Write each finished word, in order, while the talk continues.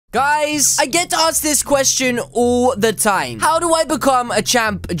Guys, I get asked this question all the time. How do I become a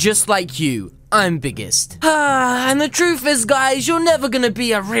champ just like you? I'm biggest. And the truth is, guys, you're never gonna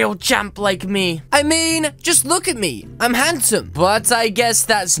be a real champ like me. I mean, just look at me. I'm handsome. But I guess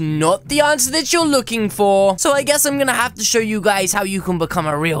that's not the answer that you're looking for. So I guess I'm gonna have to show you guys how you can become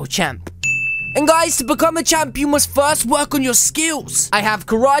a real champ. And guys, to become a champ, you must first work on your skills. I have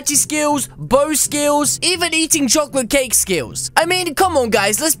karate skills, bow skills, even eating chocolate cake skills. I mean, come on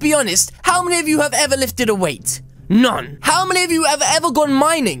guys, let's be honest. How many of you have ever lifted a weight? None. How many of you have ever gone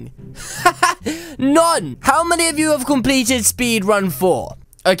mining? None. How many of you have completed speed run 4?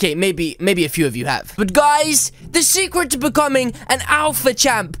 Okay, maybe a few of you have. But guys, the secret to becoming an alpha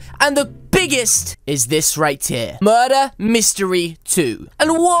champ and the biggest is this right here. Murder Mystery 2.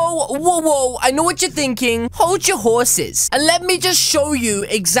 And whoa, I know what you're thinking. Hold your horses. And let me just show you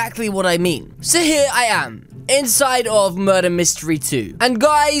exactly what I mean. So here I am, inside of Murder Mystery 2. And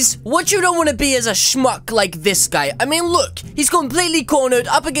guys, what you don't want to be is a schmuck like this guy. I mean, look, he's completely cornered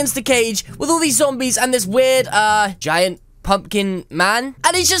up against the cage with all these zombies and this weird, giant pumpkin man,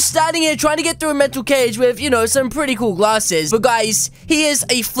 and he's just standing here trying to get through a metal cage with, you know, some pretty cool glasses. But guys, he is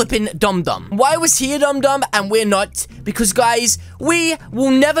a flippin' dum-dum. Why was he a dum-dum and we're not? Because guys, we will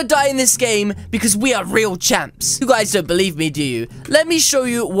never die in this game because we are real champs. You guys don't believe me, do you? Let me show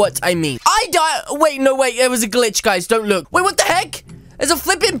you what I mean. I die. Wait, it was a glitch, guys. Don't look. Wait, what the heck? There's a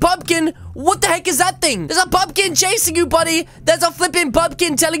flipping pumpkin. What the heck is that thing? There's a pumpkin chasing you, buddy. There's a flipping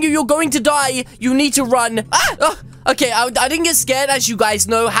pumpkin telling you you're going to die. You need to run. Okay, I didn't get scared, as you guys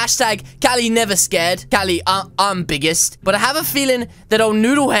know. Hashtag Callie never scared. Callie, I'm biggest. But I have a feeling that old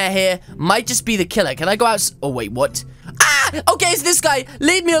Noodle Hair here might just be the killer. Can I go out? Oh, wait, what? Okay, it's this guy.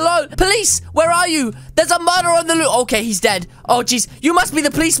 Leave me alone. Police, where are you? There's a murder on the loose. Okay, he's dead. Oh, jeez. You must be the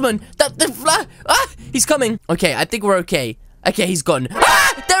policeman. He's coming. Okay, I think we're okay. Okay, he's gone.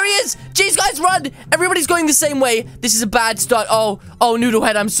 There he is! Jeez, guys, run! Everybody's going the same way. This is a bad start. Oh,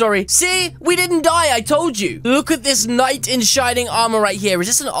 Noodlehead, I'm sorry. See? We didn't die, I told you. Look at this knight in shining armor right here. Is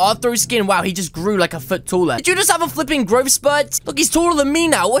this an Arthur skin? Wow, he just grew like a foot taller. Did you just have a flipping growth spurt? Look, he's taller than me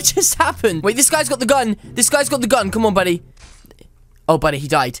now. What just happened? Wait, this guy's got the gun. This guy's got the gun. Come on, buddy. Oh, buddy, he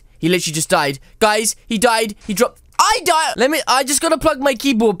died. He literally just died. Guys, he died. He dropped... I died! I just gotta plug my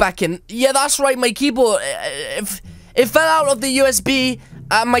keyboard back in. Yeah, that's right, my keyboard... It fell out of the USB.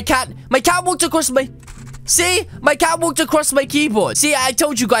 My cat walked across my... See? My cat walked across my keyboard. See, I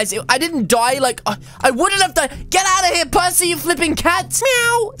told you guys, I didn't die. Like, I wouldn't have died. Get out of here, Percy, you flipping cat.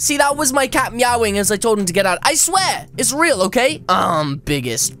 Meow. See, that was my cat meowing as I told him to get out. I swear. It's real, okay?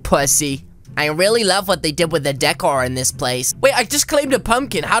 Biggest pussy. I really love what they did with the decor in this place. Wait, I just claimed a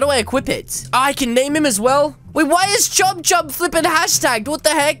pumpkin. How do I equip it? Oh, I can name him as well? Wait, why is Chub flipping hashtagged? What the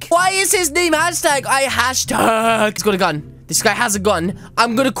heck? Why is his name hashtag? He's got a gun. This guy has a gun.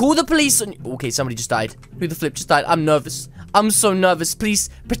 I'm gonna call the police on... Okay, somebody just died. Who the flip just died? I'm nervous. I'm so nervous. Please,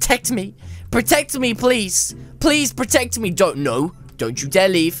 protect me. Protect me, please. Please protect me. Don't you dare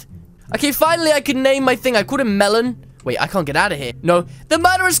leave. Okay, finally I can name my thing. I called him Melon. Wait, I can't get out of here. No, the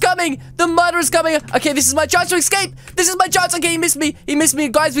murderer's coming. The murderer's coming. Okay, this is my chance to escape. This is my chance. Okay, he missed me. He missed me.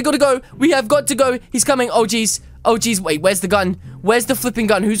 Guys, we gotta go. We have got to go. He's coming. Oh, jeez. Oh, jeez. Wait, where's the gun? Where's the flipping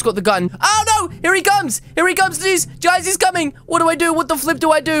gun? Who's got the gun? Oh, no. Here he comes. Here he comes, jeez. Guys, he's coming. What do I do? What the flip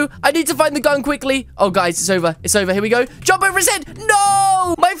do I do? I need to find the gun quickly. Oh, guys, it's over. It's over. Here we go. Jump over his head.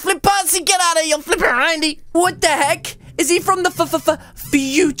 No. My flip Percy. Get out of here, flipping Randy. What the heck? Is he from the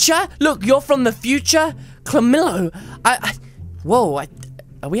future? Look, you're from the future. Camillo. Whoa,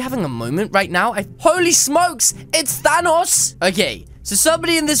 are we having a moment right now? Holy smokes, it's Thanos. Okay, so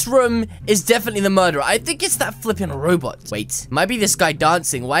somebody in this room is definitely the murderer. I think it's that flipping robot. Wait, might be this guy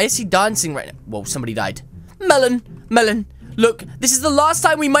dancing. Why is he dancing right now? Whoa, somebody died. Melon. Look, this is the last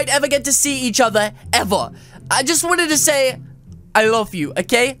time we might ever get to see each other, ever. I just wanted to say... I love you,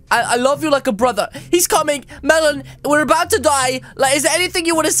 okay? I love you like a brother. He's coming. Melon, we're about to die. Like, is there anything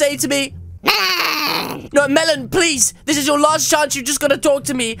you want to say to me? No, Melon, please. This is your last chance. You just gotta talk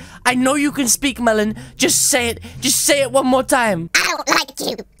to me. I know you can speak, Melon. Just say it. Just say it one more time. I don't like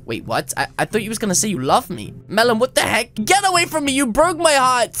you. Wait, what? I thought you was gonna say you love me. Melon, what the heck? Get away from me. You broke my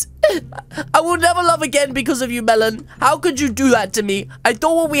heart. I will never love again because of you, Melon. How could you do that to me? I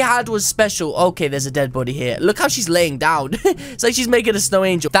thought what we had was special. Okay, there's a dead body here. Look how she's laying down. It's like she's making a snow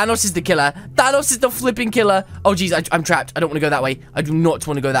angel. Thanos is the killer. Thanos is the flipping killer. Oh, geez, I'm trapped. I don't want to go that way. I do not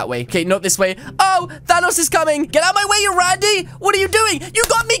want to go that way. Okay, not this way. Oh, Thanos is coming. Get out of my way, you Randy. What are you doing? You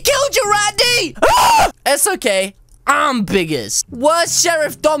got me killed, you Randy. Ah! It's okay. I'm biggest. Worst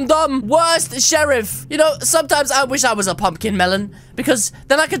sheriff, dum-dum. Worst sheriff. You know, sometimes I wish I was a pumpkin, Melon, because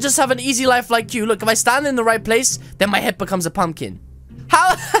then I could just have an easy life like you. Look, if I stand in the right place, then my head becomes a pumpkin.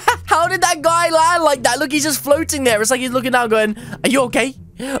 How did that guy land like that? Look, he's just floating there. It's like he's looking down going, are you okay?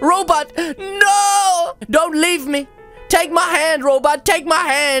 Robot, no! Don't leave me. Take my hand, robot. Take my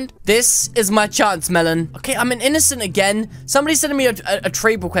hand. This is my chance, Melon. Okay, I'm an innocent again. Somebody's sending me a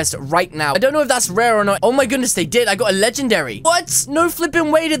trade request right now. I don't know if that's rare or not. Oh my goodness, they did. I got a legendary. What? No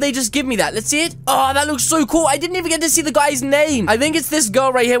flipping way did they just give me that. Let's see it. Oh, that looks so cool. I didn't even get to see the guy's name. I think it's this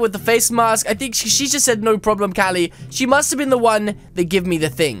girl right here with the face mask. I think she just said no problem, Callie. She must have been the one that gave me the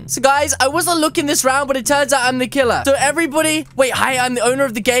thing. So guys, I wasn't looking this round, but it turns out I'm the killer. So everybody, wait, hi, I'm the owner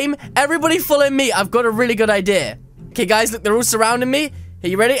of the game. Everybody follow me. I've got a really good idea. Okay, guys, look, they're all surrounding me. Are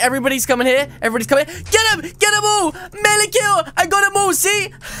you ready? Everybody's coming here. Everybody's coming. Get him! Get them all! Melee kill! I got them all,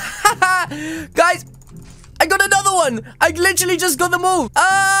 see? Guys, I got another one. I literally just got them all.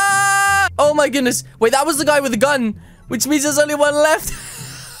 Ah! Oh, my goodness. Wait, that was the guy with the gun, which means there's only one left.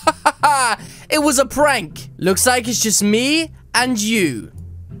 It was a prank. Looks like it's just me and you.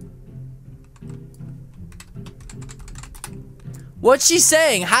 What's she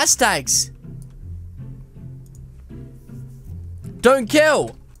saying? Hashtags. Don't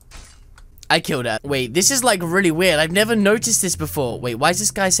kill. I killed her. Wait, this is like really weird. I've never noticed this before. Wait, why is this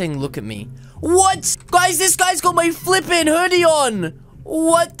guy saying look at me? What? Guys, this guy's got my flipping hoodie on.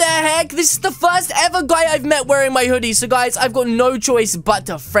 What the heck? This is the first ever guy I've met wearing my hoodie. So guys, I've got no choice but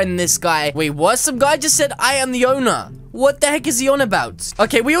to friend this guy. Wait, what? Some guy just said I am the owner. What the heck is he on about?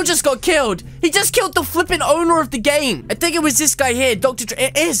 Okay, we all just got killed. He just killed the flipping owner of the game. I think it was this guy here,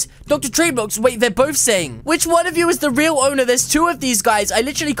 It is Dr. Treeblox. Wait, they're both saying. Which one of you is the real owner? There's two of these guys. I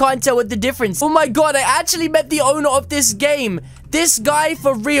literally can't tell what the difference. Oh my god, I actually met the owner of this game. This guy,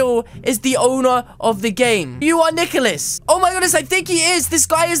 for real, is the owner of the game. You are Nicholas. Oh my goodness, I think he is. This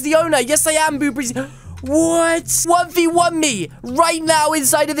guy is the owner. Yes, I am, Boobries. What? 1v1 me right now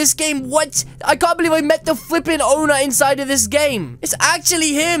inside of this game. What? I can't believe I met the flipping owner inside of this game. It's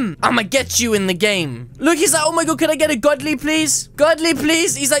actually him. I'ma get you in the game. Look, he's like, oh my god, can I get a godly, please? Godly,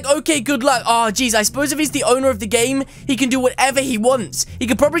 please? He's like, okay, good luck. Oh, geez, I suppose if he's the owner of the game, he can do whatever he wants. He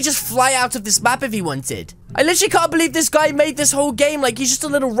could probably just fly out of this map if he wanted. I literally can't believe this guy made this whole game like he's just a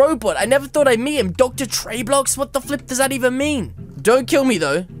little robot. I never thought I'd meet him. Dr. Treeblox? What the flip does that even mean? Don't kill me,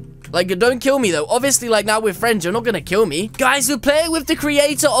 though. Like, don't kill me, though. Obviously, like, now we're friends. You're not gonna kill me. Guys, we're playing with the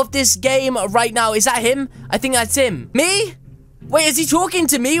creator of this game right now. Is that him? I think that's him. Me? Wait, is he talking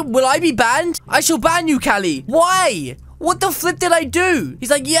to me? Will I be banned? I shall ban you, Callie. Why? What the flip did I do?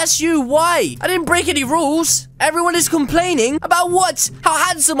 He's like, yes, you. Why? I didn't break any rules. Everyone is complaining. About what? How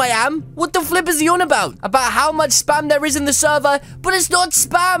handsome I am? What the flip is he on about? About how much spam there is in the server? But it's not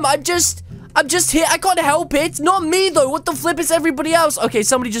spam. I'm just here. I can't help it. Not me, though. What the flip is everybody else? Okay,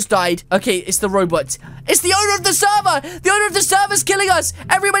 somebody just died. Okay, it's the robot. It's the owner of the server. The owner of the server's killing us.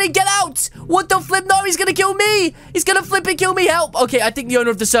 Everybody get out. What the flip? No, he's gonna kill me. He's gonna flip and kill me. Help. Okay, I think the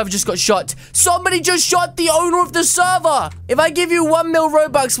owner of the server just got shot. Somebody just shot the owner of the server. If I give you 1 mil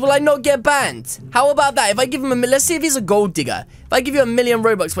Robux, will I not get banned? How about that? If I give him a mil, let's see if he's a gold digger. If I give you 1 million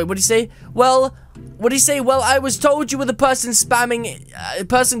Robux, wait, what do you say? Well, what do you say? Well, I was told you were the person spamming,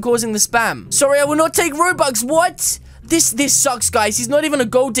 person causing the spam. Sorry, I will not take Robux. What? This sucks, guys. He's not even a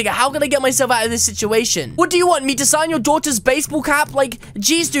gold digger. How can I get myself out of this situation? What do you want, me to sign your daughter's baseball cap? Like,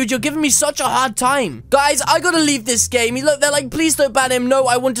 geez, dude, you're giving me such a hard time. Guys, I gotta leave this game. Look, they're like, please don't ban him. No,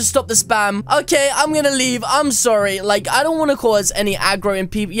 I want to stop the spam. Okay, I'm gonna leave. I'm sorry. Like, I don't want to cause any aggro in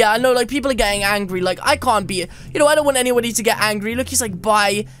people. Yeah, I know, like, people are getting angry. Like, I can't be, you know, I don't want anybody to get angry. Look, he's like,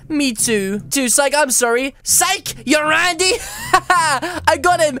 bye. Me too. Psych, I'm sorry. Psych, you're Randy. I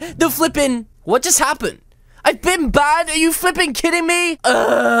got him. The flipping. What just happened? I've been banned? Are you flipping kidding me?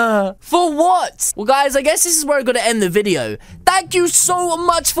 For what? Well, guys, I guess this is where I'm going to end the video. Thank you so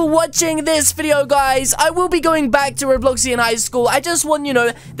much for watching this video, guys. I will be going back to Robloxian High School. I just want, you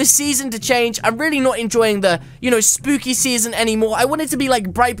know, the season to change. I'm really not enjoying the, you know, spooky season anymore. I want it to be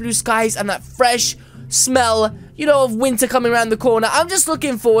like bright blue skies and that fresh smell, you know, of winter coming around the corner. I'm just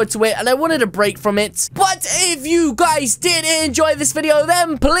looking forward to it, and I wanted a break from it. But if you guys did enjoy this video,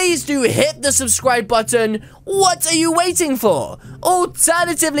 then please do hit the subscribe button. What are you waiting for?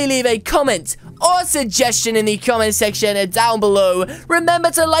 Alternatively, leave a comment or suggestion in the comment section down below.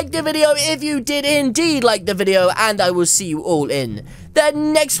 Remember to like the video if you did indeed like the video, and I will see you all in the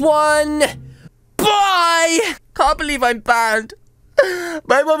next one. Bye! Can't believe I'm banned.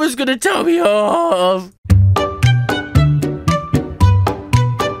 My mom is gonna tell me off.